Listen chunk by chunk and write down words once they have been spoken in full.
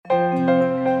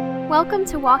Welcome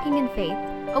to Walking in Faith,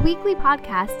 a weekly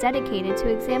podcast dedicated to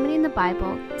examining the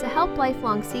Bible to help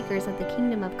lifelong seekers of the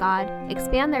kingdom of God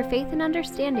expand their faith and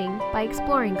understanding by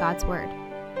exploring God's Word.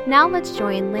 Now let's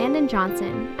join Landon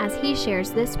Johnson as he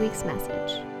shares this week's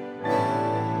message.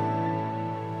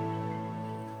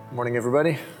 Good morning,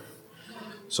 everybody.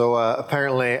 So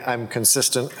apparently I'm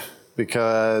consistent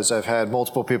because I've had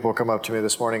multiple people come up to me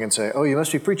this morning and say, "Oh, you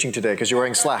must be preaching today because you're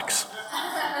wearing slacks."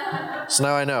 So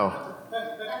now I know.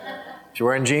 If you're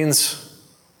wearing jeans,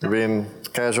 you're being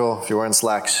casual. If you're wearing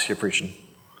slacks, you're preaching.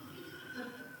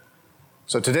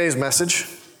 So today's message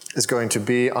is going to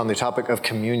be on the topic of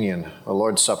communion, the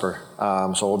Lord's Supper.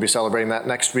 So we'll be celebrating that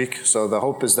next week. So the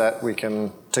hope is that we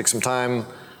can take some time,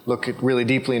 look really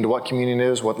deeply into what communion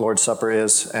is, what Lord's Supper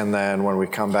is, and then when we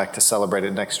come back to celebrate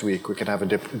it next week, we can have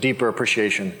a deeper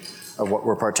appreciation of what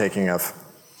we're partaking of.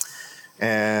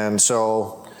 And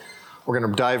so we're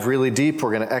going to dive really deep. We're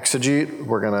going to exegete.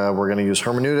 We're going to use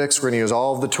hermeneutics. We're going to use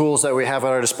all of the tools that we have at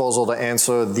our disposal to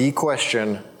answer the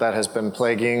question that has been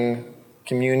plaguing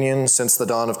communion since the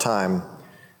dawn of time,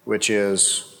 which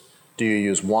is, do you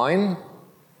use wine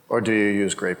or do you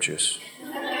use grape juice?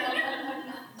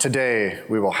 Today,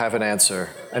 we will have an answer,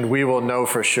 and we will know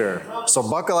for sure. So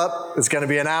buckle up. It's going to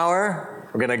be an hour.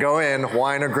 We're going to go in,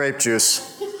 wine or grape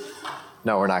juice.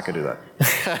 No, we're not going to do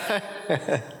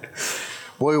that.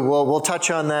 We'll touch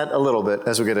on that a little bit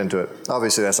as we get into it.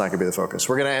 Obviously, that's not going to be the focus.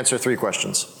 We're going to answer three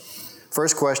questions.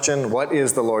 First question, what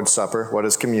is the Lord's Supper? What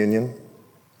is communion?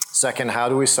 Second, how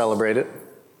do we celebrate it?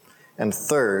 And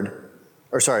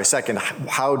second,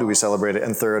 how do we celebrate it?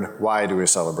 And third, why do we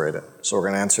celebrate it? So we're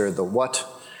going to answer the what,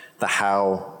 the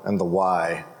how, and the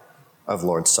why of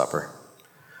Lord's Supper.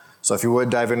 So if you would,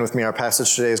 dive in with me. Our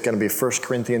passage today is going to be 1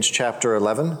 Corinthians chapter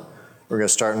 11. We're going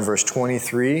to start in verse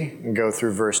 23 and go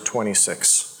through verse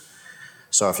 26.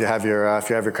 So if you have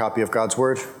your copy of God's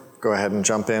Word, go ahead and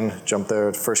jump there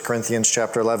at 1 Corinthians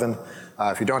chapter 11.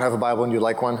 If you don't have a Bible and you'd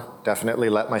like one, definitely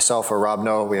let myself or Rob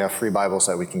know. We have free Bibles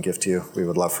that we can give to you. We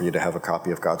would love for you to have a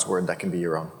copy of God's Word that can be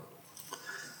your own.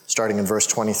 Starting in verse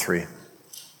 23.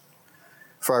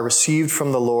 For I received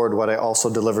from the Lord what I also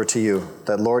delivered to you,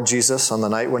 that Lord Jesus, on the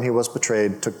night when he was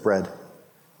betrayed, took bread.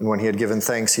 And when he had given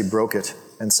thanks, he broke it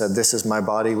and said, "This is my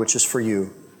body, which is for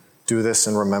you. Do this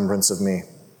in remembrance of me."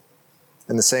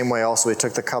 In the same way also he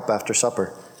took the cup after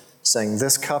supper, saying,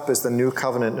 "This cup is the new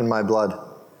covenant in my blood.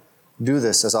 Do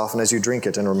this as often as you drink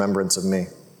it in remembrance of me.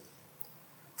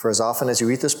 For as often as you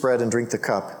eat this bread and drink the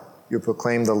cup, you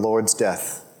proclaim the Lord's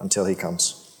death until he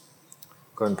comes."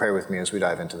 Go ahead and pray with me as we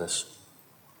dive into this.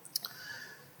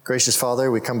 Gracious Father,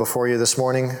 we come before you this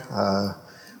morning.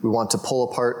 We want to pull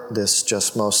apart this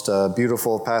just most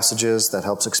beautiful passages that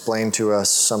helps explain to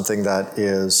us something that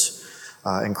is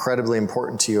incredibly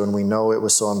important to you, and we know it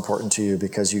was so important to you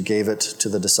because you gave it to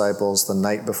the disciples the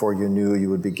night before you knew you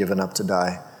would be given up to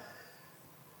die.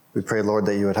 We pray, Lord,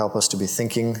 that you would help us to be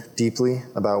thinking deeply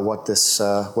about what this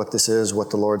is, what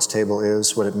the Lord's table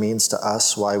is, what it means to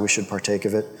us, why we should partake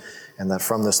of it, and that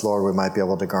from this, Lord, we might be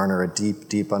able to garner a deep,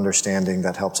 deep understanding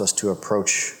that helps us to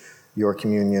approach your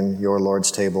communion, your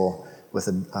Lord's table, with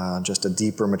just a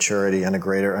deeper maturity and a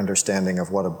greater understanding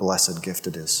of what a blessed gift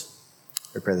it is.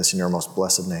 We pray this in your most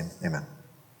blessed name. Amen.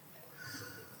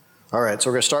 All right, so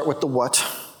we're going to start with the what.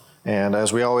 And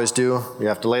as we always do, we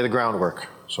have to lay the groundwork.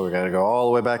 So we got to go all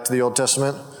the way back to the Old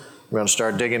Testament. We're going to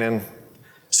start digging in,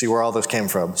 see where all this came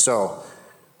from. So,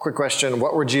 quick question.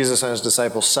 What were Jesus and his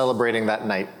disciples celebrating that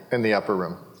night in the upper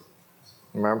room?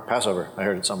 Remember? Passover. I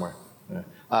heard it somewhere. Yeah.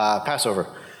 Passover.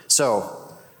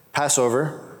 So,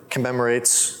 Passover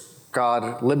commemorates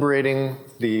God liberating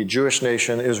the Jewish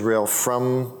nation, Israel,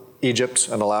 from Egypt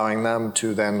and allowing them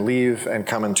to then leave and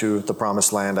come into the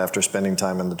promised land after spending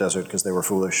time in the desert because they were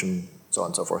foolish and so on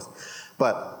and so forth.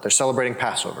 But they're celebrating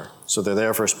Passover. So they're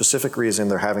there for a specific reason.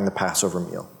 They're having the Passover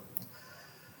meal.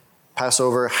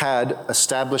 Passover had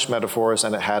established metaphors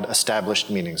and it had established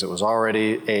meanings. It was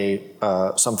already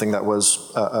something that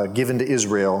was given to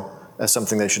Israel as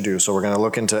something they should do. So we're going to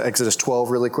look into Exodus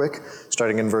 12 really quick,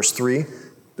 starting in verse 3.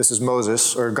 This is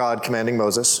Moses, or God commanding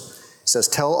Moses. He says,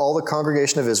 "Tell all the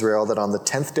congregation of Israel that on the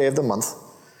 10th day of the month,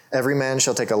 every man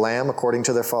shall take a lamb according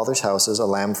to their father's houses, a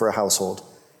lamb for a household.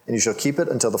 And you shall keep it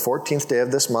until the 14th day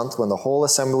of this month, when the whole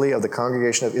assembly of the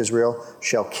congregation of Israel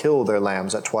shall kill their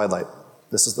lambs at twilight.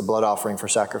 This is the blood offering for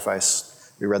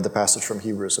sacrifice." We read the passage from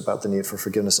Hebrews about the need for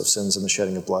forgiveness of sins and the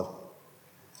shedding of blood.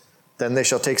 "Then they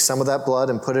shall take some of that blood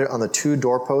and put it on the 2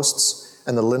 doorposts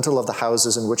and the lintel of the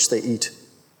houses in which they eat.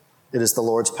 It is the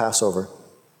Lord's Passover.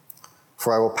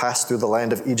 For I will pass through the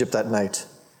land of Egypt that night,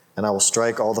 and I will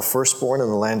strike all the firstborn in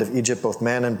the land of Egypt, both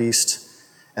man and beast,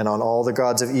 and on all the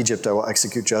gods of Egypt I will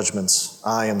execute judgments.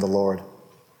 I am the Lord.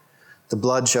 The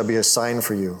blood shall be a sign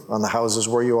for you on the houses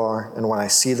where you are, and when I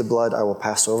see the blood, I will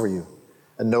pass over you,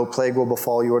 and no plague will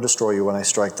befall you or destroy you when I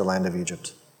strike the land of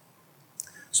Egypt."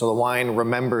 So the wine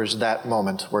remembers that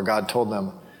moment where God told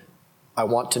them, I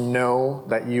want to know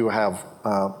that you have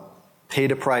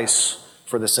paid a price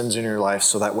for the sins in your life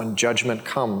so that when judgment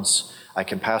comes, I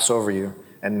can pass over you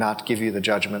and not give you the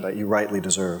judgment that you rightly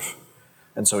deserve.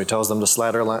 And so he tells them to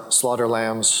slaughter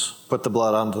lambs, put the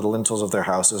blood onto the lintels of their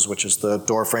houses, which is the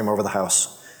door frame over the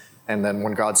house. And then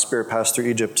when God's Spirit passed through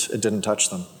Egypt, it didn't touch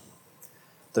them.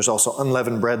 There's also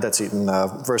unleavened bread that's eaten.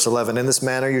 Verse 11, "In this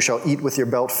manner you shall eat with your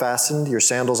belt fastened, your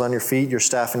sandals on your feet, your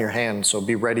staff in your hand, so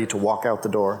be ready to walk out the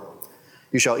door.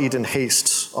 You shall eat in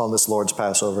haste on this Lord's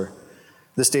Passover.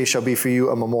 This day shall be for you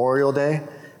a memorial day,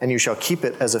 and you shall keep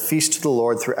it as a feast to the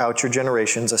Lord throughout your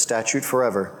generations, a statute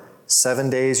forever. 7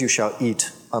 days you shall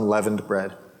eat unleavened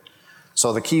bread."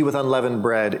 So the key with unleavened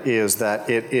bread is that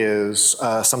it is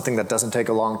something that doesn't take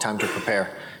a long time to prepare.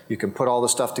 You can put all the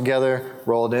stuff together,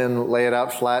 roll it in, lay it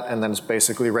out flat, and then it's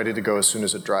basically ready to go as soon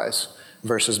as it dries.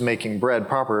 Versus making bread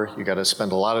proper, you got to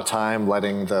spend a lot of time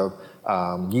letting the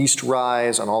yeast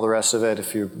rise and all the rest of it.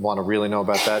 If you want to really know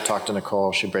about that, talk to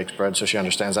Nicole. She bakes bread, so she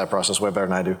understands that process way better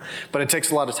than I do. But it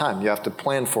takes a lot of time. You have to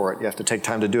plan for it. You have to take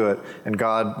time to do it. And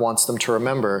God wants them to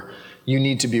remember, you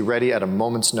need to be ready at a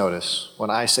moment's notice. When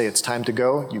I say it's time to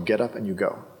go, you get up and you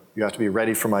go. You have to be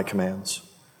ready for my commands.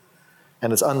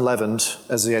 And it's unleavened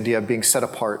as the idea of being set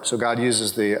apart. So God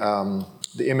uses the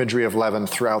imagery of leaven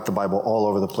throughout the Bible all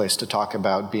over the place to talk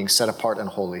about being set apart and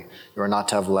holy. You are not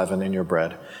to have leaven in your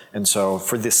bread. And so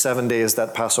for the 7 days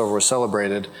that Passover was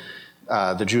celebrated,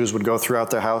 the Jews would go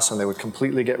throughout their house and they would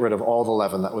completely get rid of all the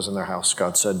leaven that was in their house.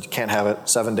 God said, you can't have it,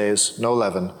 7 days, no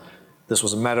leaven. This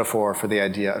was a metaphor for the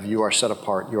idea of you are set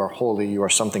apart, you are holy, you are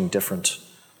something different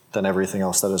than everything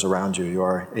else that is around you. You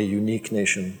are a unique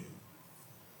nation.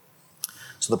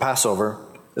 So the Passover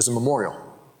is a memorial.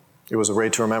 It was a way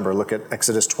to remember. Look at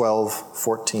Exodus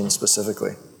 12:14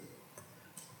 specifically.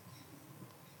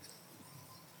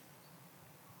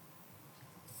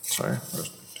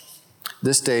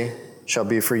 "This day shall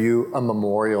be for you a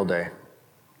memorial day,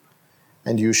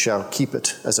 and you shall keep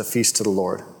it as a feast to the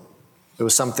Lord." It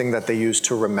was something that they used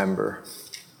to remember.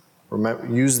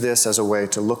 Use this as a way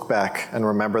to look back and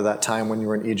remember that time when you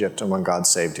were in Egypt and when God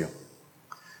saved you.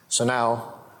 So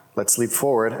now, let's leap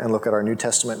forward and look at our New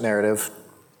Testament narrative,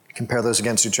 compare those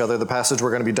against each other. The passage we're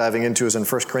going to be diving into is in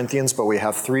 1 Corinthians, but we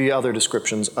have 3 other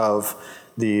descriptions of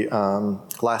the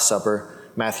Last Supper,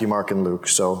 Matthew, Mark, and Luke.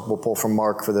 So we'll pull from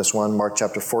Mark for this one, Mark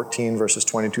chapter 14, verses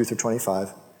 22 through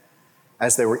 25.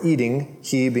 "As they were eating,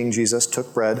 he, being Jesus,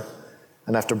 took bread,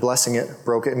 and after blessing it,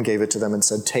 broke it and gave it to them and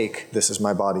said, 'Take, this is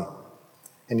my body.'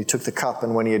 And he took the cup,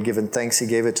 and when he had given thanks, he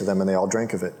gave it to them, and they all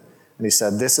drank of it. And he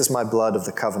said, 'This is my blood of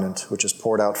the covenant, which is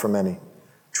poured out for many.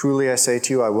 Truly I say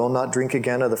to you, I will not drink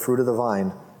again of the fruit of the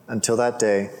vine until that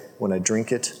day when I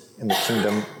drink it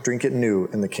new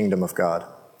in the kingdom of God.'"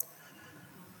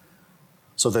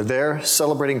 So they're there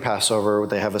celebrating Passover.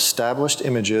 They have established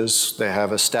images. They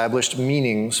have established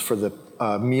meanings for the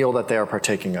meal that they are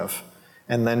partaking of.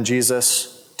 And then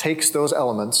Jesus takes those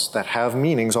elements that have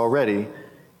meanings already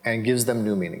and gives them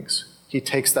new meanings. He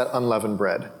takes that unleavened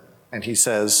bread and he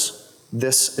says,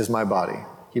 "This is my body."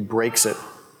 He breaks it.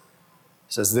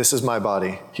 He says, "This is my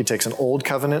body." He takes an old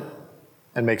covenant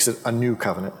and makes it a new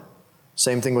covenant.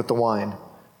 Same thing with the wine.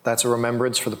 That's a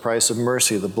remembrance for the price of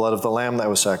mercy, the blood of the lamb that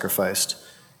was sacrificed.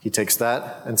 He takes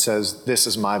that and says, "This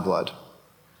is my blood."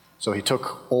 So he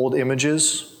took old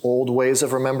images, old ways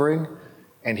of remembering,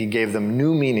 and he gave them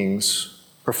new meanings,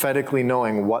 prophetically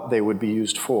knowing what they would be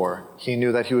used for. He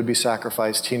knew that he would be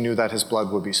sacrificed. He knew that his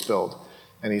blood would be spilled.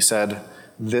 And he said,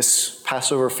 this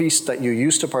Passover feast that you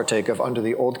used to partake of under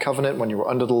the old covenant, when you were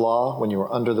under the law, when you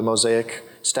were under the Mosaic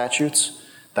statutes,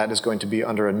 that is going to be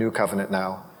under a new covenant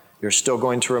now. You're still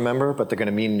going to remember, but they're going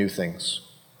to mean new things.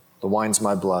 The wine's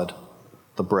my blood.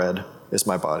 The bread is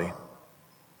my body.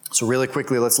 So really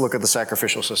quickly, let's look at the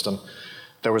sacrificial system.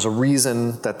 There was a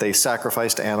reason that they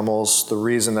sacrificed animals, the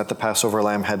reason that the Passover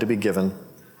lamb had to be given.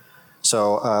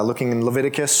 So looking in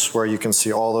Leviticus, where you can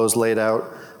see all those laid out,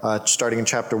 starting in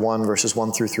chapter 1, verses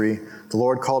 1 through 3, the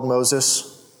Lord called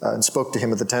Moses and spoke to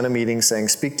him at the tent of meeting, saying,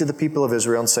 "Speak to the people of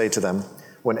Israel and say to them,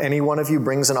 when any one of you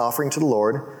brings an offering to the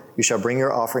Lord, you shall bring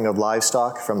your offering of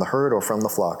livestock from the herd or from the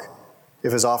flock.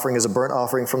 If his offering is a burnt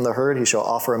offering from the herd, he shall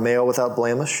offer a male without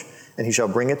blemish, and he shall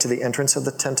bring it to the entrance of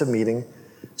the tent of meeting,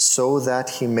 so that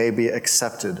he may be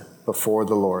accepted before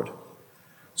the Lord.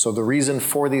 So the reason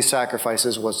for these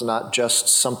sacrifices was not just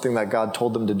something that God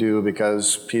told them to do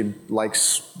because he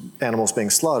likes animals being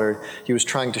slaughtered. He was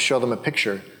trying to show them a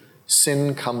picture.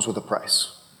 Sin comes with a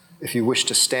price. If you wish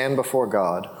to stand before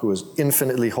God, who is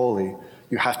infinitely holy,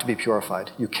 you have to be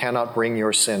purified. You cannot bring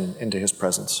your sin into his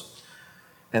presence.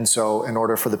 And so in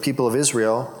order for the people of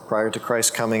Israel, prior to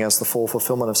Christ coming as the full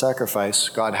fulfillment of sacrifice,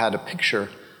 God had a picture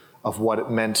of what it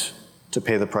meant to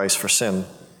pay the price for sin.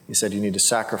 He said you need to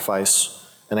sacrifice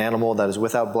an animal that is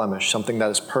without blemish, something that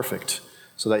is perfect,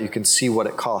 so that you can see what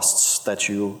it costs that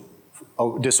you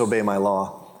disobey my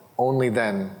law. Only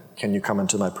then can you come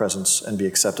into my presence and be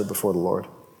accepted before the Lord.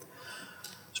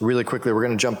 So really quickly, we're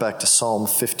going to jump back to Psalm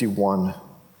 51.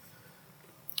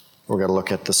 We're going to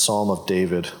look at the Psalm of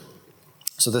David.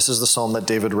 So this is the psalm that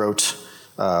David wrote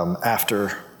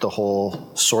after the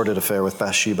whole sordid affair with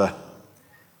Bathsheba.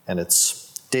 And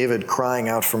it's David crying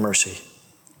out for mercy.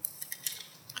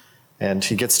 And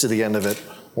he gets to the end of it.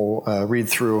 We'll read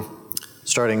through,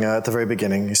 starting at the very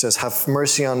beginning. He says, "Have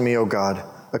mercy on me, O God,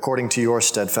 according to your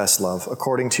steadfast love.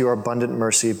 According to your abundant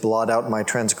mercy, blot out my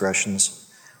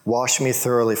transgressions. Wash me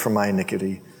thoroughly from my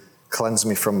iniquity. Cleanse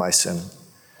me from my sin."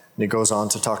 And he goes on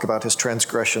to talk about his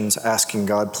transgressions, asking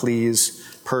God, "Please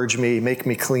purge me, make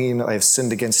me clean. I have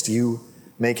sinned against you.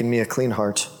 Make in me a clean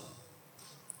heart."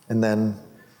 And then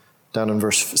down in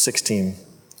verse 16,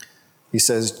 he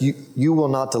says, you will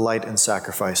not delight in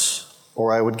sacrifice,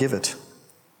 or I would give it.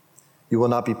 You will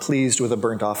not be pleased with a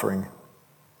burnt offering.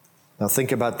 Now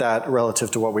think about that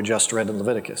relative to what we just read in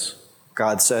Leviticus.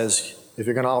 God says, if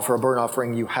you're going to offer a burnt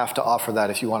offering, you have to offer that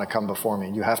if you want to come before me.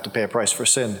 You have to pay a price for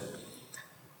sin.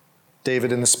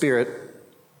 David in the Spirit,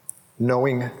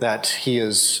 knowing that he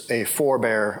is a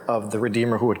forebear of the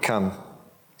Redeemer who would come,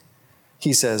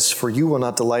 he says, "For you will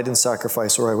not delight in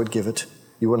sacrifice, or I would give it.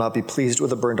 You will not be pleased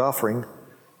with a burnt offering."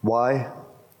 Why?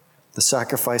 The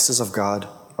sacrifices of God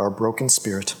are a broken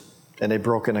spirit and a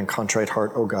broken and contrite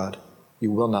heart, O God,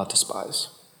 you will not despise.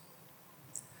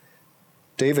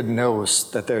 David knows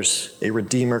that there's a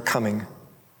Redeemer coming,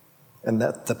 and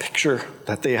that the picture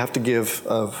that they have to give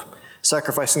of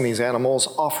sacrificing these animals,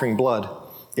 offering blood,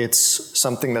 it's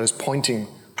something that is pointing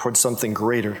towards something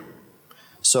greater.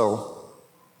 So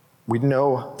we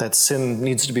know that sin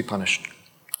needs to be punished.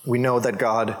 We know that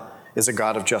God is a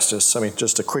God of justice. I mean,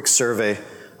 just a quick survey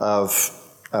of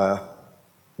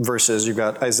verses. You've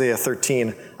got Isaiah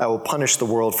 13, "I will punish the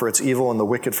world for its evil and the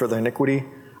wicked for their iniquity.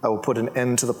 I will put an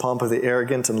end to the pomp of the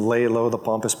arrogant and lay low the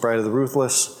pompous pride of the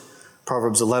ruthless."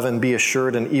 Proverbs 11, "Be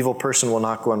assured an evil person will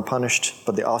not go unpunished,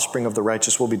 but the offspring of the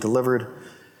righteous will be delivered."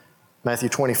 Matthew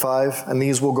 25, "And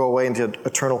these will go away into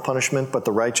eternal punishment, but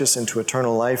the righteous into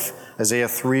eternal life." Isaiah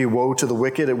 3, "Woe to the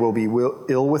wicked, it will be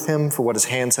ill with him, for what his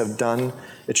hands have done,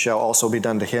 it shall also be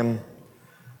done to him."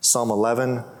 Psalm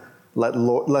 11, let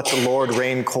the Lord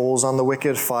rain coals on the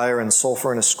wicked, fire and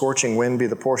sulfur and a scorching wind be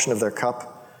the portion of their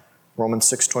cup." Romans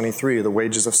 6:23, "The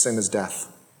wages of sin is death,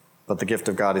 but the gift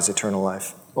of God is eternal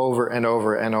life." Over and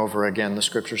over and over again, the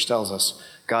scriptures tells us,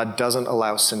 God doesn't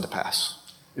allow sin to pass.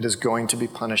 It is going to be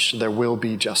punished. There will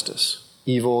be justice.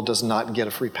 Evil does not get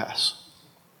a free pass.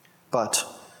 But,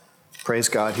 praise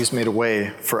God, he's made a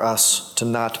way for us to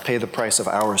not pay the price of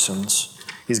our sins.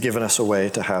 He's given us a way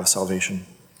to have salvation.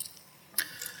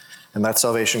 And that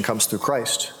salvation comes through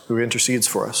Christ, who intercedes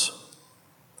for us.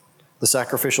 The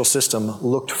sacrificial system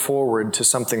looked forward to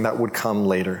something that would come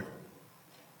later.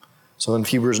 So in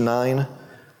Hebrews 9,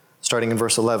 starting in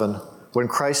verse 11, "When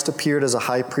Christ appeared as a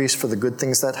high priest for the good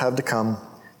things that have to come,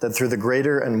 that through the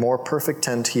greater and more perfect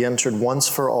tent he entered once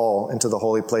for all into the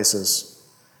holy places,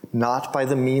 not by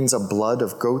the means of blood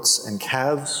of goats and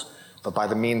calves, but by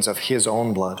the means of his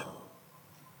own blood,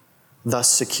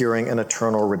 thus securing an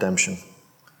eternal redemption."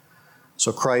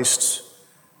 So Christ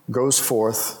goes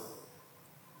forth.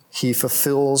 He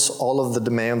fulfills all of the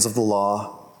demands of the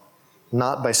law,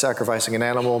 not by sacrificing an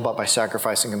animal, but by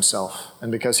sacrificing himself.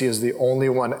 And because he is the only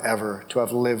one ever to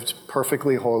have lived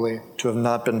perfectly holy, to have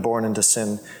not been born into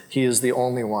sin, he is the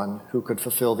only one who could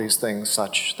fulfill these things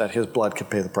such that his blood could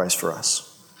pay the price for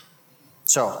us.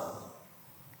 So,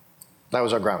 that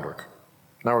was our groundwork.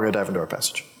 Now we're going to dive into our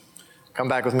passage. Come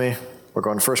back with me. We're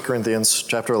going to 1 Corinthians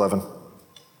chapter 11.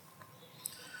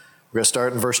 We're going to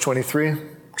start in verse 23.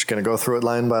 We're just going to go through it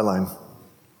line by line.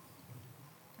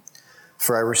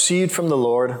 "For I received from the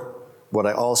Lord what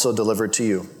I also delivered to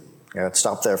you."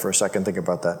 Stop there for a second, think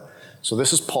about that. So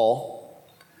this is Paul.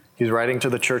 He's writing to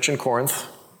the church in Corinth,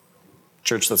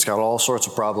 church that's got all sorts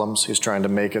of problems. He's trying to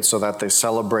make it so that they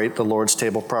celebrate the Lord's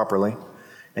table properly.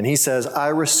 And he says, "I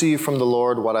received from the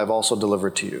Lord what I've also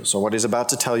delivered to you." So what he's about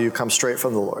to tell you comes straight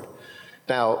from the Lord.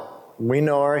 Now, we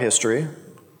know our history.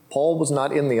 Paul was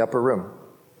not in the upper room,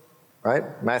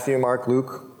 right? Matthew, Mark,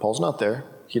 Luke, Paul's not there.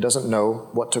 He doesn't know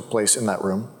what took place in that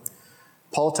room.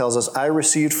 Paul tells us, I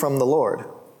received from the Lord.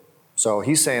 So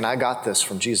he's saying, I got this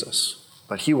from Jesus,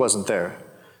 but he wasn't there.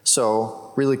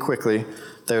 So really quickly,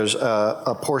 there's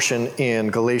a portion in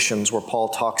Galatians where Paul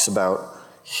talks about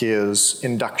his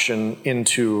induction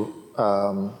into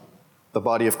the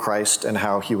body of Christ and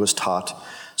how he was taught.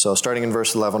 So starting in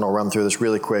verse 11, I'll run through this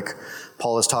really quick.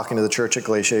 Paul is talking to the church at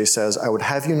Galatia. He says, I would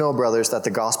have you know, brothers, that the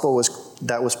gospel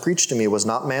that was preached to me was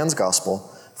not man's gospel,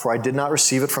 for I did not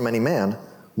receive it from any man,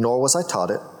 nor was I taught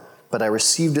it, but I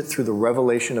received it through the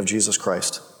revelation of Jesus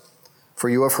Christ. For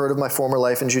you have heard of my former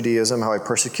life in Judaism, how I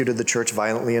persecuted the church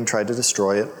violently and tried to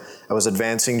destroy it. I was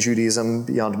advancing Judaism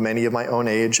beyond many of my own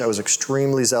age. I was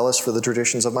extremely zealous for the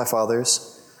traditions of my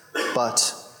fathers.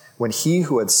 But when he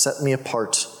who had set me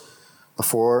apart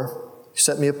before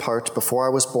I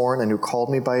was born and who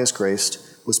called me by his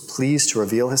grace was pleased to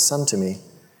reveal his Son to me,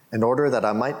 in order that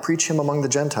I might preach him among the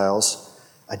Gentiles,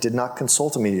 I did not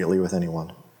consult immediately with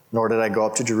anyone, nor did I go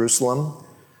up to Jerusalem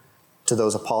to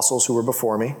those apostles who were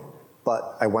before me,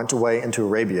 but I went away into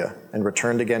Arabia and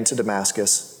returned again to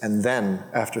Damascus, and then,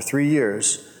 after 3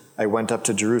 years, I went up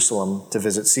to Jerusalem to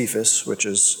visit Cephas, which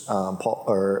is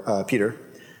Peter,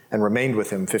 and remained with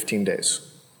him 15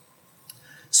 days.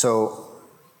 So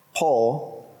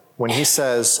Paul, when he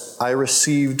says, I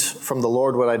received from the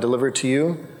Lord what I delivered to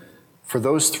you, for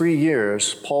those 3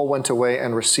 years, Paul went away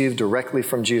and received directly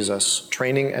from Jesus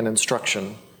training and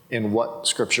instruction in what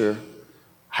Scripture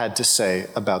had to say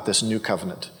about this new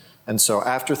covenant. And so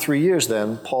after 3 years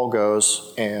then, Paul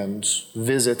goes and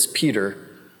visits Peter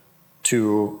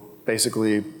to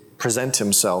basically present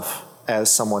himself as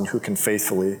someone who can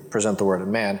faithfully present the word.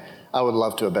 And man, I would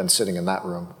love to have been sitting in that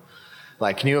room.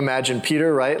 Like, can you imagine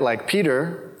Peter, right? Like,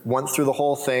 Peter went through the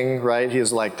whole thing, right? He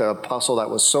is like the apostle that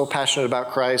was so passionate about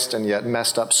Christ and yet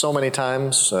messed up so many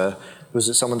times.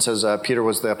 Someone says Peter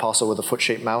was the apostle with a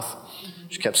foot-shaped mouth.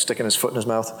 He kept sticking his foot in his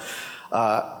mouth.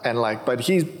 But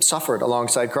he suffered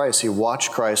alongside Christ. He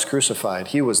watched Christ crucified.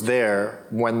 He was there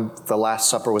when the Last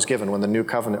Supper was given, when the new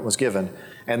covenant was given.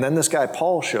 And then this guy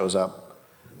Paul shows up,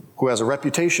 who has a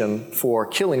reputation for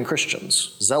killing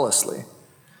Christians zealously.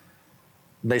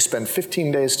 They spend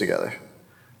 15 days together.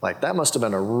 Like, that must have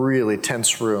been a really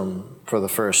tense room for the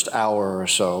first hour or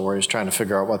so, where he's trying to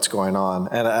figure out what's going on.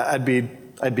 And I'd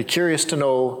be curious to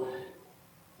know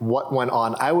what went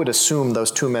on. I would assume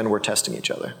those two men were testing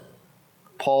each other.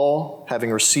 Paul,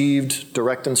 having received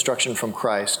direct instruction from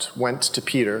Christ, went to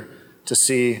Peter to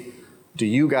see, do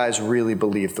you guys really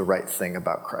believe the right thing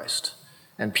about Christ?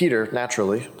 And Peter,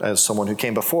 naturally, as someone who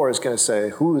came before, is going to say,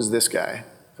 who is this guy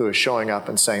who is showing up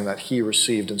and saying that he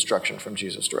received instruction from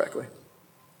Jesus directly?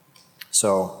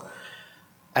 So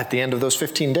at the end of those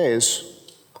 15 days,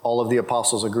 all of the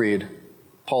apostles agreed,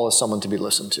 Paul is someone to be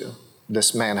listened to.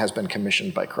 This man has been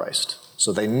commissioned by Christ.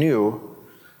 So they knew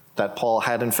that Paul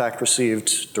had in fact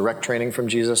received direct training from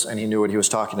Jesus, and he knew what he was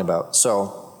talking about.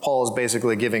 So Paul is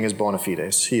basically giving his bona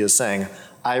fides. He is saying,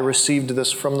 I received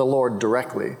this from the Lord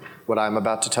directly, what I'm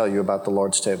about to tell you about the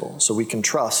Lord's table. So we can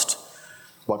trust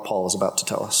what Paul is about to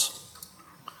tell us.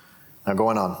 Now,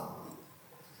 going on.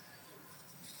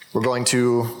 We're going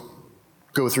to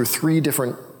go through 3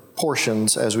 different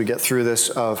portions as we get through this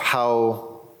of how,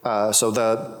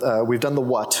 we've done the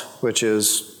what, which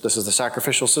is, this is the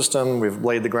sacrificial system. We've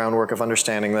laid the groundwork of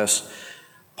understanding this.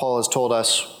 Paul has told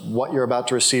us, what you're about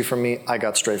to receive from me, I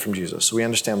got straight from Jesus. So we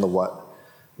understand the what.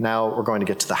 Now we're going to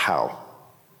get to the how.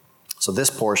 So this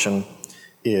portion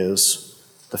is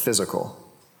the physical.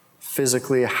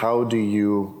 Physically, how do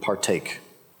you partake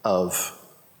of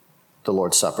the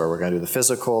Lord's Supper? We're going to do the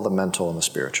physical, the mental, and the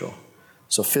spiritual.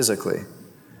 So physically,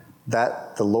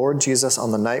 that the Lord Jesus,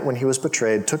 on the night when he was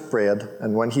betrayed, took bread,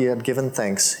 and when he had given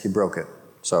thanks, he broke it.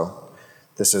 So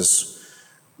this is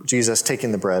Jesus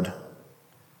taking the bread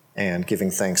and giving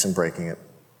thanks and breaking it.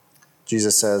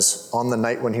 Jesus says, on the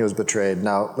night when he was betrayed.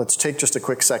 Now, let's take just a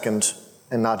quick second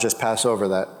and not just pass over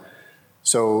that.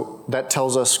 So that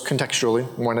tells us contextually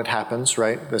when it happens,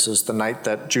 right? This is the night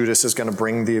that Judas is going to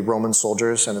bring the Roman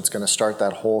soldiers, and it's going to start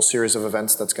that whole series of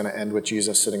events that's going to end with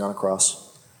Jesus sitting on a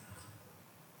cross.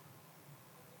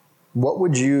 What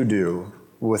would you do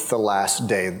with the last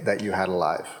day that you had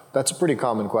alive? That's a pretty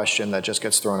common question that just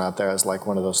gets thrown out there as like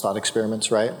one of those thought experiments,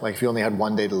 right? Like, if you only had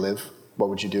one day to live, what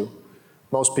would you do?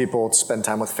 Most people would spend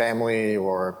time with family,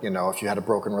 or, if you had a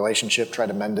broken relationship, try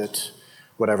to mend it,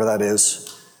 whatever that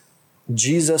is.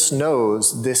 Jesus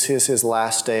knows this is his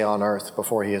last day on earth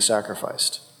before he is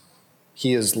sacrificed.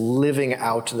 He is living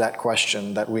out that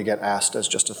question that we get asked as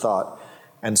just a thought.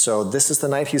 And so this is the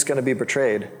night he's going to be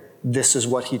betrayed. this is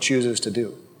what he chooses to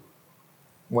do.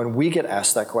 When we get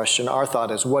asked that question, our thought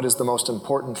is, what is the most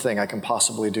important thing I can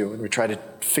possibly do? And we try to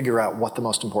figure out what the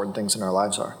most important things in our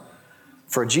lives are.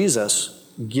 For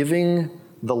Jesus, giving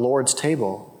the Lord's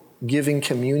table, giving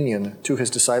communion to his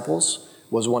disciples,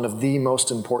 was one of the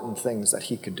most important things that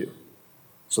he could do.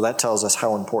 So that tells us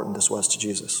how important this was to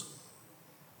Jesus.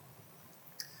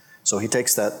 So he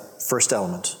takes that first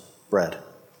element, bread.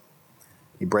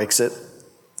 He breaks it,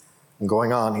 and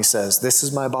going on, he says, "This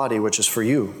is my body, which is for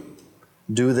you.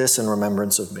 Do this in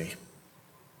remembrance of me."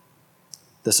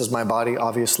 This is my body,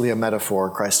 obviously a metaphor.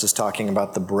 Christ is talking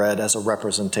about the bread as a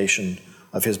representation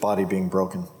of his body being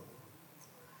broken.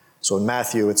 So in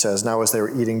Matthew, it says, "Now as they were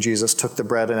eating, Jesus took the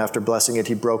bread, and after blessing it,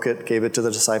 he broke it, gave it to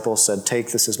the disciples, said,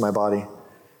 'Take, this is my body.'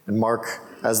 And Mark,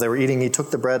 as they were eating, he took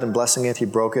the bread, and blessing it, he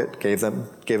broke it, gave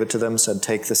it to them, said,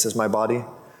 'Take, this is my body.'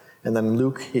 And then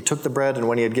Luke, he took the bread, and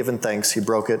when he had given thanks, he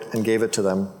broke it and gave it to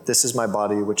them. 'This is my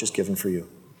body, which is given for you.'"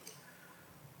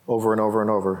 Over and over and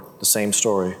over, the same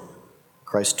story.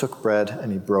 Christ took bread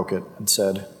and he broke it and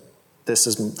said, "This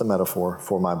is the metaphor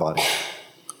for my body."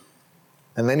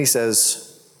 And then he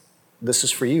says, "This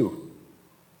is for you."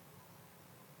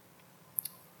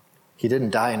 He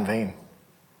didn't die in vain.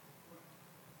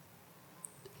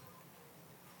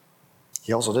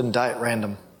 He also didn't die at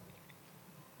random.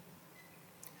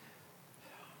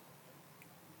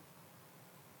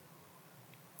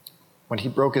 When he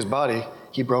broke his body,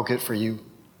 he broke it for you.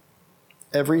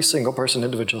 Every single person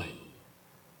individually.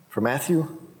 For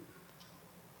Matthew,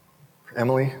 for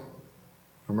Emily,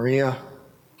 for Maria,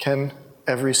 Ken,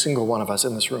 every single one of us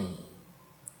in this room.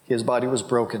 His body was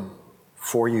broken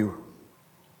for you.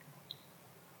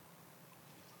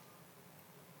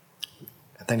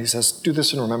 And then he says, "Do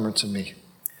this in remembrance of me."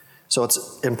 So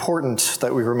it's important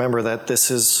that we remember that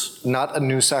this is not a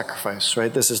new sacrifice,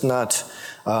 right? This is not,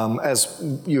 as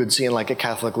you would see in like a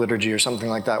Catholic liturgy or something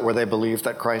like that, where they believe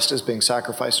that Christ is being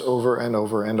sacrificed over and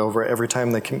over and over every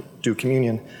time they do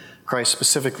communion. Christ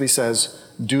specifically says,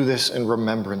 "Do this in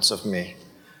remembrance of me."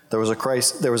 There was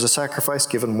a sacrifice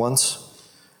given once,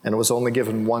 and it was only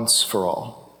given once for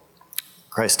all.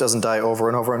 Christ doesn't die over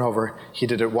and over and over. He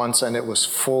did it once, and it was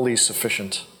fully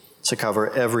sufficient to cover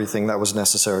everything that was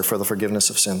necessary for the forgiveness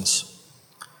of sins.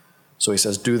 So he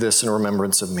says, "Do this in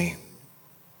remembrance of me."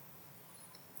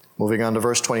 Moving on to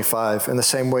verse 25. "In the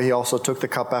same way, he also took the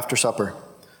cup after supper."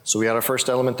 So we had our first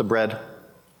element, the bread.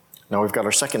 Now we've got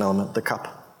our second element, the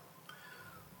cup.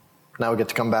 Now we get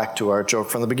to come back to our joke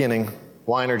from the beginning,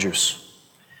 wine or juice.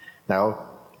 Now,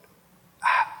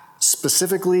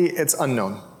 specifically, it's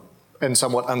unknown and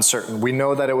somewhat uncertain. We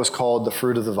know that it was called the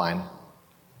fruit of the vine.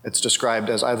 It's described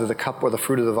as either the cup or the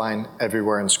fruit of the vine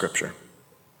everywhere in Scripture.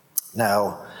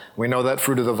 Now, we know that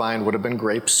fruit of the vine would have been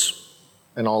grapes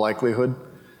in all likelihood.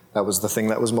 That was the thing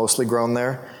that was mostly grown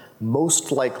there.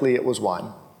 Most likely it was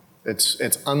wine.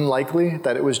 It's unlikely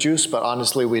that it was juice, but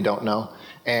honestly we don't know.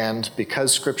 And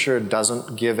because Scripture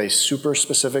doesn't give a super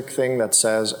specific thing that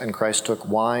says, "And Christ took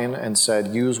wine and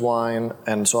said, 'Use wine,'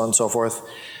 and so on and so forth,"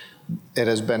 it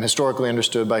has been historically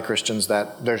understood by Christians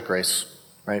that there's grace.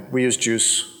 Right? We use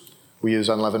juice, we use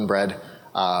unleavened bread.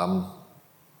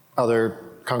 Other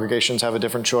congregations have a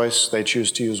different choice. They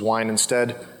choose to use wine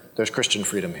instead. There's Christian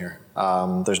freedom here.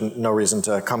 There's no reason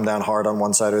to come down hard on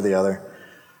one side or the other,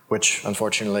 which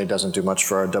unfortunately doesn't do much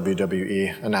for our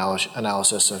WWE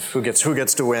analysis of who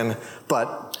gets to win.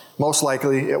 But most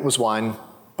likely it was wine,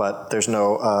 but there's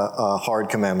no hard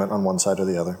commandment on one side or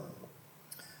the other.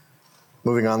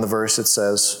 Moving on the verse, it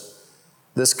says,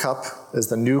 "This cup is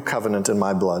the new covenant in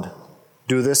my blood.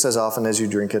 Do this as often as you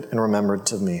drink it in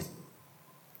remembrance of me."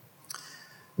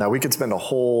 Now, we could spend a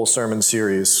whole sermon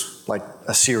series, like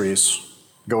a series,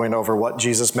 going over what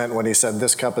Jesus meant when he said,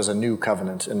 "This cup is a new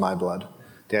covenant in my blood."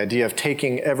 The idea of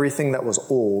taking everything that was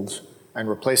old and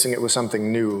replacing it with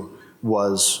something new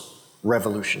was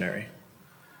revolutionary.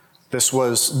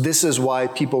 This is why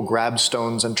people grabbed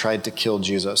stones and tried to kill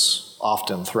Jesus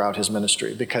often throughout his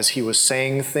ministry, because he was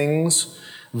saying things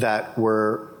that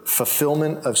were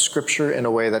fulfillment of Scripture in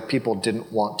a way that people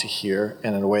didn't want to hear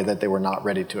and in a way that they were not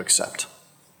ready to accept.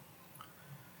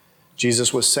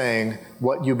 Jesus was saying,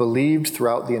 what you believed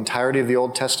throughout the entirety of the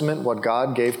Old Testament, what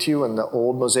God gave to you in the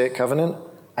old Mosaic covenant,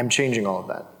 I'm changing all of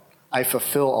that. I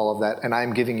fulfill all of that, and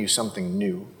I'm giving you something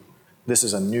new. This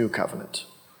is a new covenant.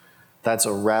 That's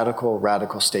a radical,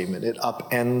 radical statement. It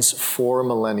upends 4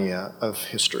 millennia of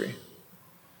history,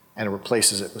 and it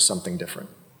replaces it with something different.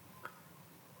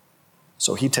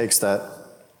 So he takes that,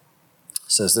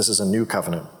 says this is a new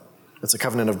covenant. It's a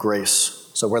covenant of grace.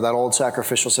 So where that old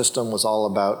sacrificial system was all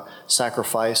about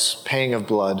sacrifice, paying of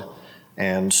blood,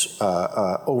 and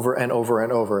over and over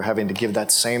and over, having to give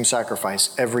that same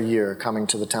sacrifice every year, coming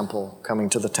to the temple, coming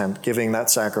to the tent, giving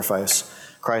that sacrifice.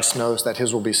 Christ knows that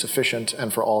his will be sufficient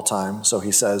and for all time. So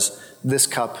he says, this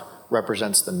cup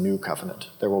represents the new covenant.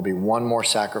 There will be one more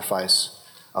sacrifice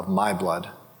of my blood,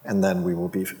 and then we will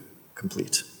be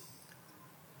complete.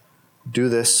 Do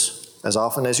this as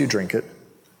often as you drink it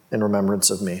in remembrance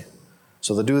of me.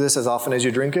 So do this as often as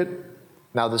you drink it.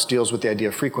 Now this deals with the idea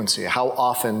of frequency. How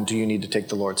often do you need to take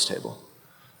the Lord's table?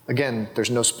 Again, there's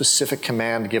no specific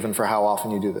command given for how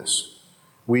often you do this.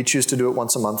 We choose to do it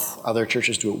once a month. Other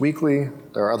churches do it weekly.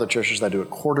 There are other churches that do it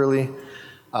quarterly.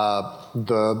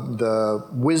 The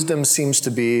wisdom seems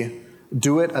to be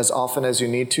do it as often as you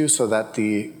need to so that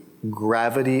the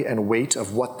gravity and weight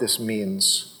of what this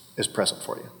means is present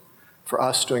for you. For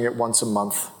us, doing it once a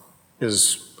month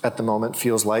is, at the moment,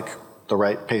 feels like the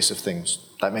right pace of things.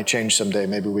 That may change someday.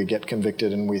 Maybe we get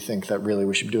convicted and we think that really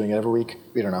we should be doing it every week.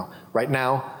 We don't know. Right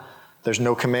now, there's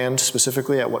no command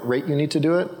specifically at what rate you need to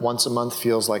do it. Once a month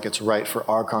feels like it's right for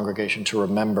our congregation to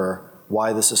remember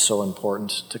why this is so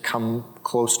important, to come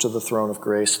close to the throne of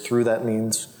grace through that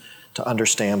means, to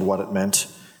understand what it meant.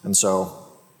 And so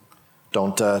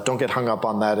don't get hung up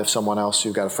on that if someone else,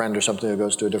 you've got a friend or something who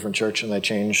goes to a different church and they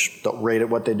change the rate at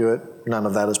what they do it. None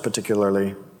of that is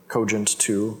particularly cogent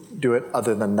to do it.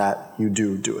 Other than that, you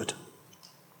do it.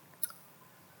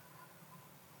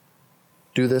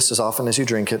 Do this as often as you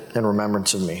drink it in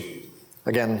remembrance of me.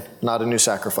 Again, not a new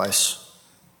sacrifice.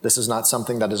 This is not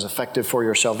something that is effective for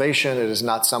your salvation. It is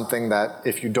not something that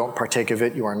if you don't partake of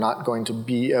it, you are not going to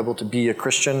be able to be a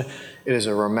Christian. It is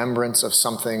a remembrance of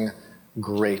something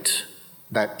great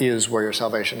that is where your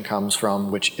salvation comes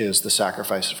from, which is the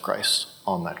sacrifice of Christ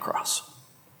on that cross.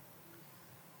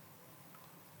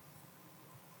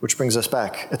 Which brings us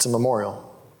back. It's a memorial.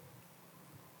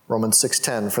 Romans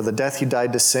 6:10, for the death he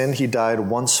died to sin, he died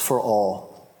once for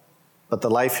all. But the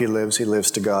life he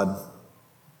lives to God.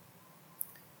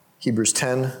 Hebrews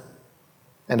 10,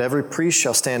 and every priest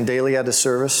shall stand daily at his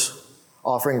service,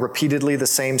 offering repeatedly the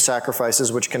same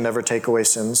sacrifices which can never take away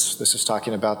sins. This is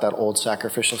talking about that old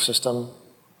sacrificial system.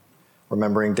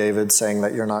 Remembering David saying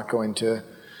that you're not going to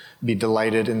be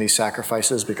delighted in these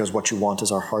sacrifices because what you want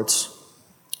is our hearts.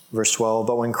 Verse 12,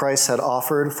 but when Christ had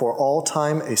offered for all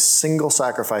time a single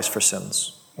sacrifice for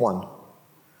sins, one,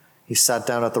 he sat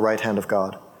down at the right hand of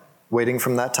God, waiting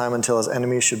from that time until his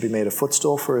enemies should be made a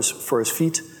footstool for his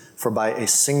feet, for by a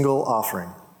single offering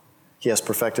he has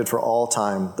perfected for all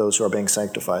time those who are being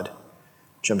sanctified.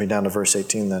 Jumping down to verse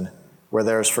 18 then, where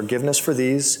there is forgiveness for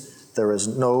these, there is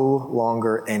no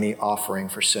longer any offering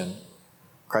for sin.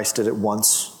 Christ did it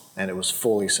once, and it was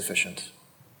fully sufficient.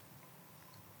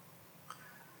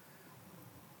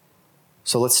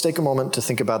 So let's take a moment to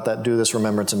think about that, do this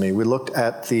remembrance of me. We looked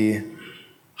at the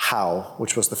how,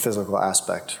 which was the physical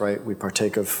aspect, right? We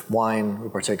partake of wine, we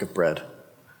partake of bread.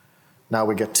 Now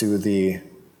we get to the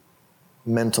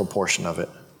mental portion of it.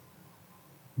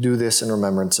 Do this in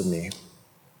remembrance of me.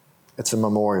 It's a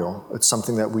memorial. It's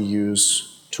something that we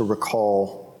use to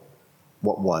recall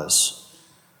what was.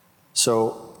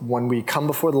 So when we come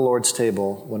before the Lord's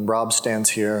table, when Rob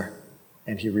stands here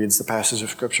and he reads the passage of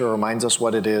Scripture, reminds us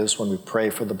what it is, when we pray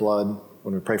for the blood,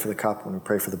 when we pray for the cup, when we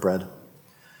pray for the bread,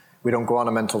 we don't go on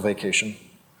a mental vacation.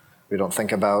 We don't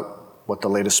think about what the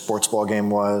latest sports ball game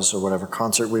was, or whatever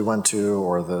concert we went to,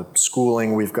 or the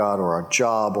schooling we've got, or our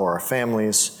job, or our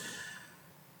families.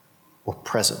 We're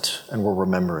present, and we're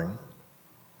remembering.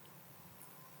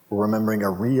 We're remembering a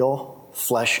real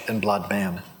flesh and blood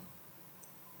man,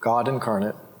 God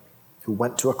incarnate, who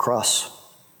went to a cross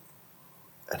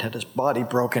and had his body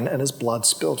broken and his blood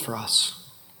spilled for us.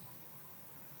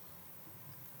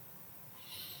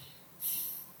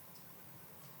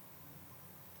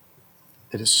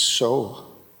 It is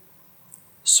so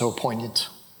poignant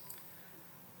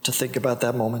to think about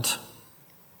that moment.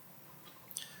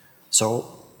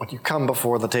 So when you come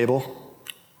before the table,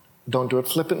 don't do it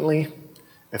flippantly.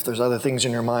 If there's other things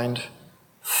in your mind,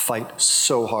 fight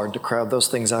so hard to crowd those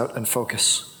things out and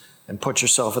focus and put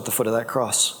yourself at the foot of that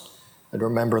cross and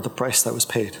remember the price that was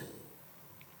paid.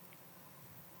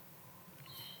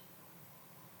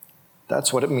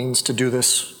 That's what it means to do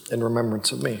this in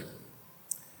remembrance of me.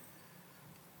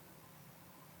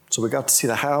 So we got to see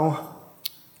the how,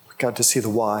 we got to see the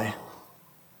why.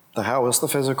 The how is the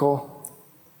physical.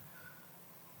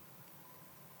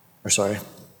 We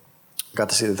got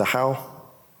to see the how,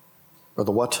 or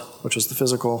the what, which is the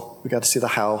physical. We got to see the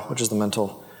how, which is the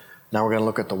mental. Now we're going to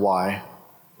look at the why,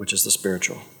 which is the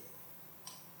spiritual.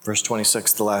 Verse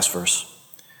 26, the last verse.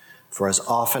 For as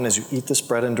often as you eat this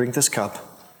bread and drink this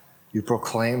cup, you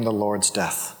proclaim the Lord's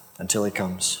death until he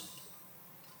comes.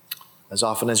 As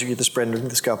often as you eat this bread and drink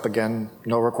this cup, again,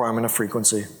 no requirement of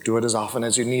frequency. Do it as often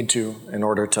as you need to in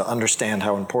order to understand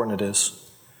how important it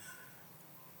is.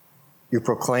 You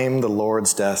proclaim the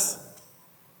Lord's death.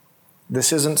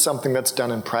 This isn't something that's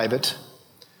done in private.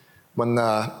 When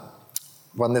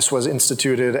this was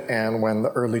instituted and when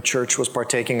the early church was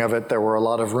partaking of it, there were a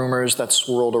lot of rumors that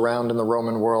swirled around in the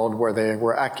Roman world where there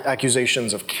were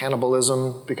accusations of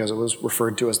cannibalism because it was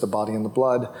referred to as the body and the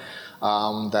blood,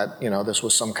 that this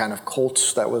was some kind of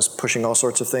cult that was pushing all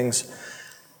sorts of things.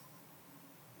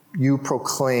 You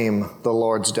proclaim the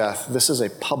Lord's death. This is a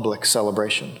public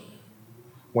celebration.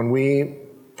 When we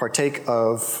partake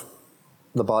of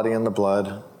the body and the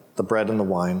blood, the bread and the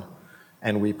wine,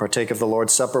 and we partake of the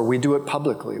Lord's Supper, we do it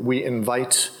publicly. We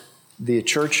invite the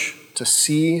church to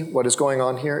see what is going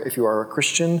on here. If you are a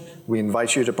Christian, we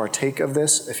invite you to partake of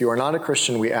this. If you are not a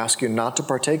Christian, we ask you not to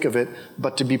partake of it,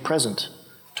 but to be present,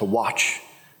 to watch,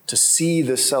 to see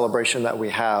this celebration that we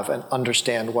have and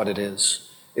understand what it is.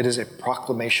 It is a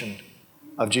proclamation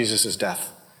of Jesus'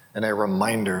 death and a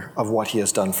reminder of what he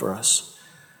has done for us.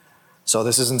 So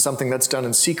this isn't something that's done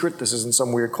in secret. This isn't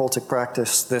some weird cultic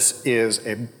practice. This is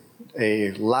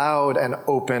a loud and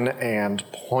open and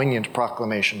poignant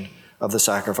proclamation of the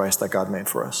sacrifice that God made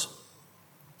for us.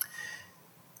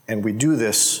 And we do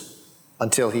this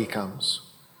until he comes.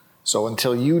 So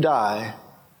until you die,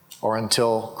 or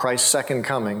until Christ's second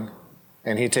coming,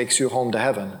 and he takes you home to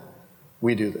heaven,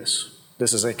 we do this.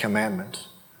 This is a commandment.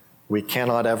 We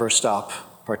cannot ever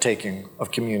stop partaking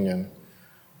of communion.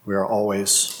 We are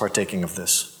always partaking of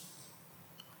this.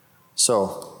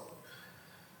 So,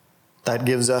 that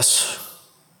gives us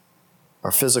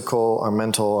our physical, our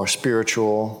mental, our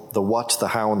spiritual, the what, the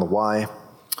how, and the why.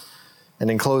 And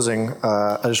in closing,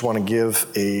 I just want to give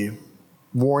a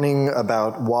warning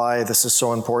about why this is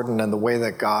so important and the way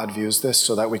that God views this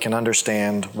so that we can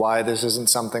understand why this isn't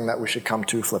something that we should come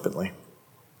to flippantly.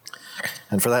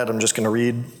 And for that, I'm just going to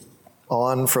read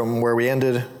on from where we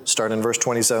ended, start in verse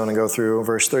 27 and go through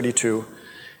verse 32.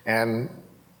 And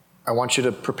I want you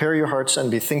to prepare your hearts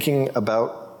and be thinking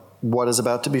about what is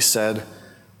about to be said.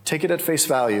 Take it at face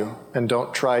value and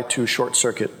don't try to short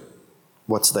circuit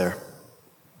what's there.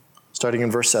 Starting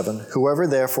in verse 7, whoever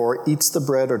therefore eats the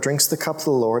bread or drinks the cup of the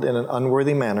Lord in an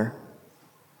unworthy manner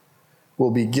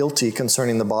will be guilty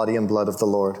concerning the body and blood of the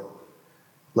Lord.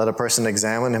 Let a person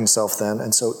examine himself then,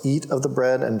 and so eat of the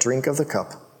bread and drink of the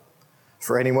cup.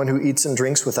 For anyone who eats and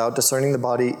drinks without discerning the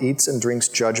body eats and drinks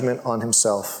judgment on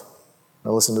himself.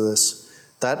 Now listen to this.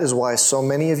 That is why so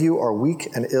many of you are weak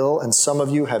and ill, and some of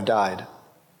you have died.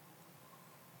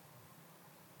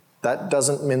 That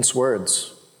doesn't mince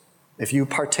words. If you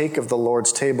partake of the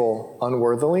Lord's table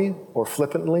unworthily or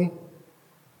flippantly,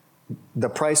 the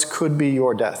price could be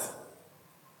your death.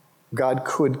 God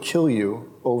could kill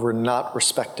you over not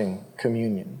respecting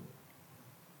communion.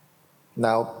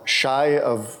 Now, shy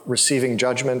of receiving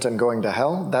judgment and going to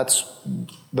hell, that's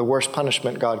the worst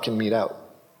punishment God can mete out.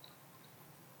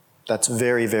 That's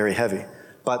very, very heavy.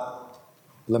 But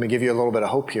let me give you a little bit of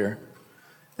hope here.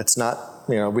 It's not,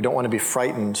 we don't want to be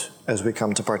frightened as we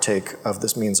come to partake of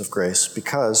this means of grace,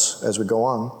 because, as we go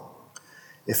on,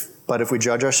 but if we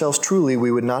judge ourselves truly,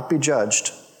 we would not be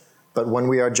judged. But when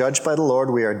we are judged by the Lord,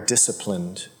 we are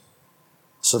disciplined,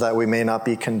 so that we may not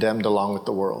be condemned along with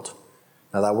the world.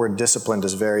 Now that word disciplined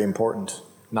is very important.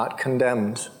 Not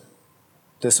condemned,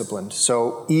 disciplined.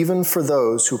 So even for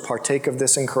those who partake of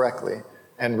this incorrectly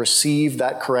and receive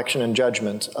that correction and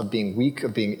judgment of being weak,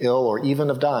 of being ill, or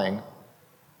even of dying,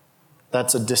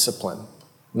 that's a discipline,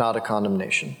 not a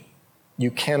condemnation.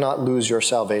 You cannot lose your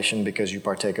salvation because you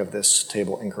partake of this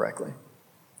table incorrectly.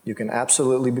 You can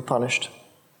absolutely be punished,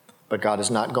 but God is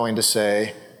not going to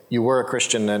say, you were a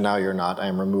Christian and now you're not. I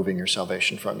am removing your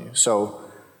salvation from you. So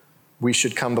we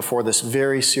should come before this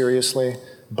very seriously,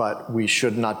 but we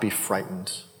should not be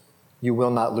frightened. You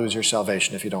will not lose your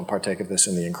salvation if you don't partake of this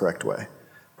in the incorrect way.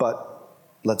 But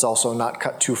let's also not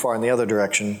cut too far in the other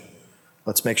direction.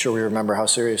 Let's make sure we remember how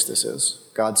serious this is.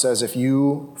 God says, if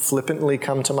you flippantly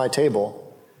come to my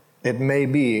table, it may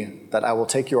be that I will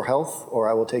take your health or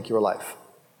I will take your life.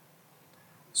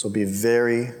 So be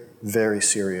very, very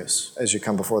serious as you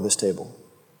come before this table.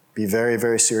 Be very,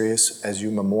 very serious as you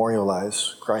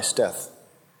memorialize Christ's death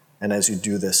and as you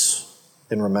do this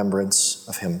in remembrance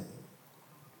of him.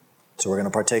 So we're going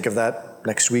to partake of that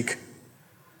next week.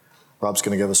 Rob's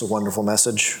going to give us a wonderful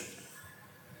message.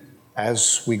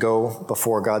 As we go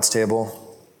before God's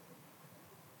table,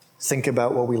 think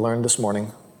about what we learned this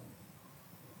morning.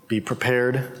 Be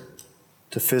prepared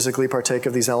to physically partake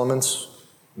of these elements.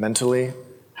 Mentally,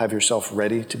 have yourself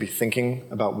ready to be thinking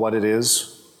about what it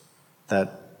is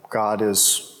that God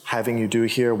is having you do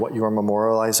here what you are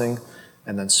memorializing,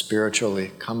 and then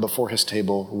spiritually come before his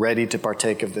table, ready to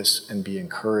partake of this and be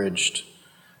encouraged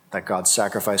that God's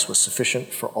sacrifice was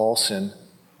sufficient for all sin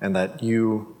and that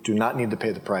you do not need to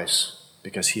pay the price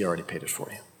because he already paid it for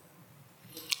you.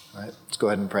 All right, let's go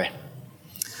ahead and pray.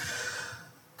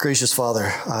 Gracious Father,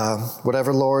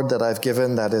 whatever, Lord, that I've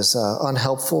given that is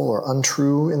unhelpful or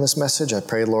untrue in this message, I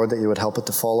pray, Lord, that you would help it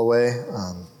to fall away.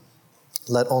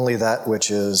 Let only that which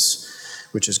is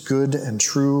good and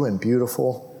true and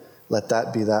beautiful, let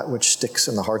that be that which sticks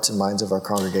in the hearts and minds of our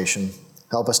congregation.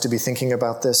 Help us to be thinking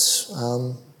about this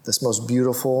most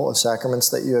beautiful of sacraments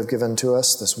that you have given to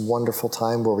us, this wonderful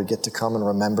time where we get to come and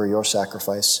remember your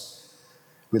sacrifice.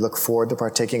 We look forward to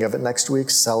partaking of it next week,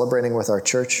 celebrating with our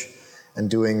church, and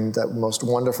doing that most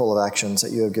wonderful of actions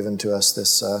that you have given to us,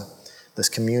 this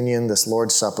communion, this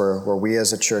Lord's Supper, where we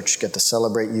as a church get to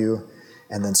celebrate you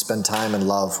and then spend time in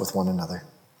love with one another.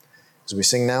 As we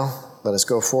sing now, let us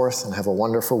go forth and have a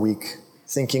wonderful week,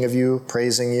 thinking of you,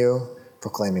 praising you,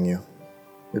 proclaiming you.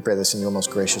 We pray this in your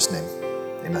most gracious name.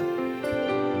 Amen.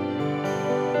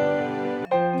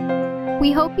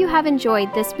 We hope you have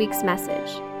enjoyed this week's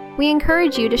message. We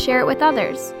encourage you to share it with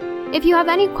others. If you have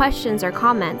any questions or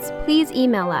comments, please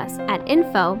email us at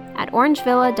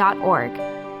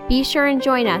info@orangevilla.org. Be sure and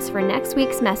join us for next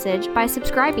week's message by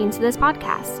subscribing to this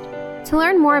podcast. To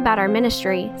learn more about our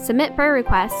ministry, submit prayer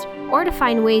requests, or to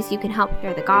find ways you can help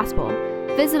share the gospel,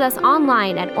 visit us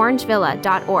online at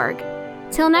orangevilla.org.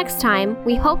 Till next time,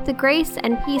 we hope the grace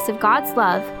and peace of God's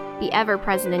love be ever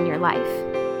present in your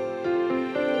life.